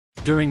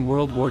During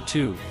World War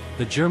II,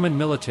 the German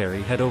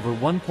military had over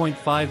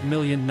 1.5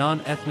 million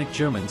non-ethnic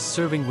Germans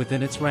serving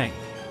within its rank.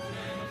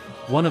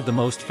 One of the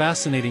most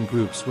fascinating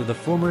groups were the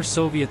former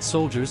Soviet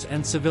soldiers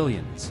and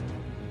civilians.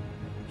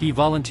 He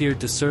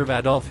volunteered to serve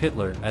Adolf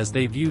Hitler as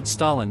they viewed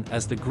Stalin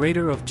as the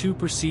greater of two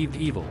perceived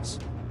evils.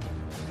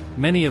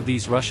 Many of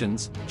these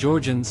Russians,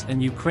 Georgians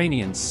and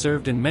Ukrainians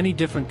served in many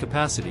different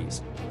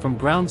capacities, from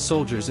ground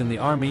soldiers in the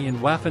army in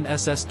Waffen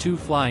SS2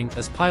 flying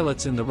as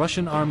pilots in the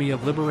Russian Army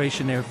of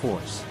Liberation Air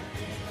Force.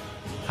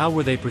 How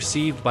were they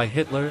perceived by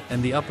Hitler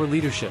and the upper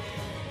leadership?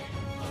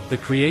 The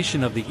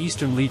creation of the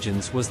Eastern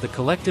Legions was the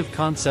collective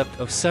concept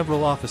of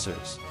several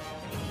officers.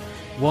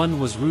 One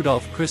was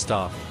Rudolph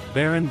Christoph,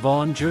 Baron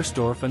von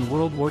Gersdorf in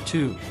World War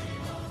II.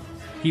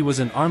 He was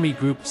an Army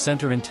Group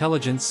Center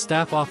Intelligence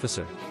Staff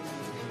Officer.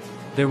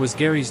 There was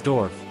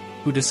Gersdorf,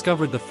 who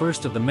discovered the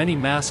first of the many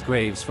mass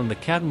graves from the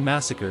Katyn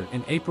massacre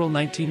in April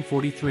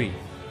 1943.